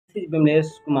This is Bimlesh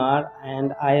Kumar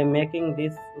and I am making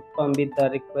this utpam with the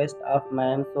request of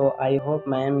ma'am. So I hope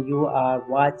ma'am you are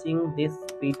watching this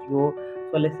video.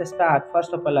 So let's start.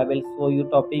 First of all I will show you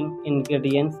topping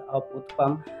ingredients of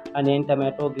utpam: onion,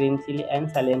 tomato, green chili and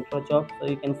cilantro chop. So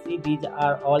you can see these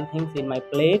are all things in my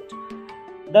plate.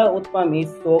 The utpam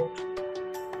is soaked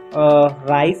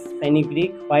rice,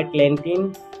 fenugreek, white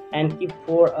lentil and keep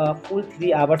for a full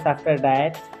 3 hours. After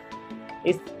that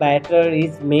its batter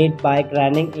is made by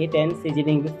grinding it and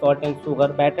seasoning with salt and sugar.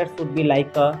 Batter should be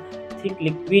like a thick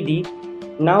liquidy.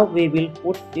 Now we will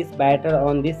put this batter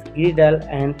on this griddle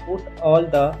and put all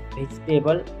the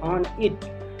vegetable on it.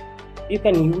 You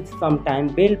can use sometime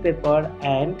bell pepper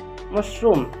and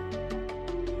mushroom.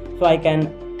 So I can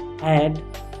add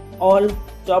all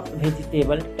chopped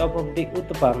vegetable top of the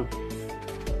uttapam.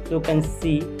 So you can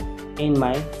see in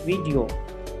my video.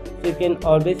 So you can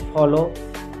always follow.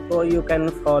 So you can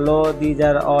follow, these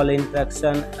are all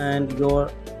instruction, and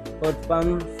your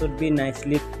uttapam should be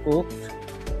nicely cooked.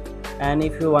 And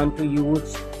if you want to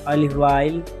use olive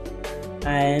oil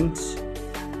and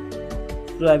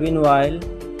soybean oil,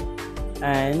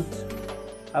 and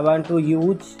I want to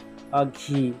use a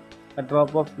ghee, a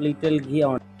drop of little ghee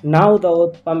on. Now the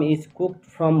uttapam is cooked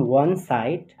from one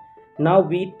side. Now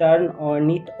we turn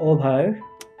on it over.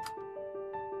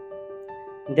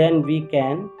 Then we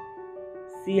can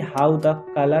see how the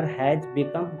color has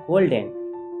become golden.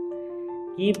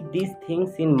 Keep these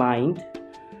things in mind,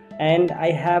 and I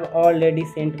have already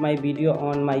sent my video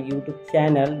on my YouTube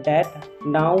channel that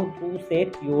now to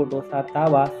set your dosa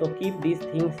tawa. So keep these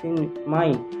things in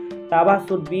mind. Tawa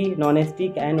should be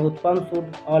non-stick and uttapam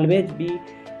should always be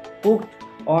cooked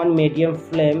on medium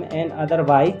flame, and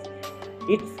otherwise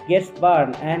it gets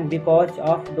burned, and because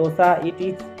of dosa it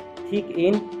is thick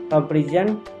in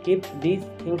comparison. Keep these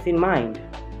things in mind.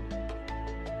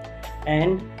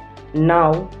 And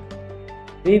now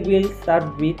we will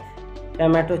serve with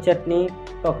tomato chutney,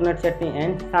 coconut chutney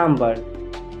and sambar.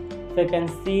 So you can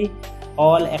see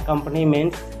all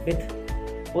accompaniments with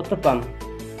uttapam,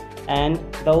 and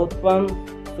the uttapam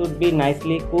should be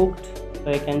nicely cooked.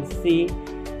 So you can see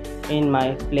in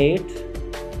my plate.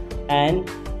 And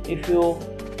if your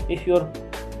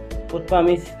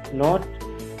uttapam is not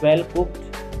well cooked,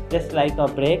 just like a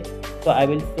break, so I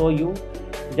will show you.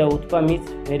 The uttapam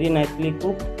is very nicely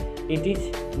cooked. It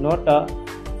is not a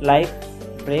like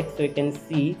break, so you can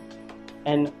see,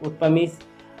 and uttapam is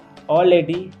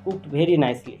already cooked very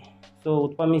nicely. So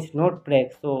uttapam is not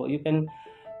break. So you can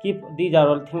keep these are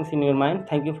all things in your mind.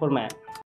 Thank you for my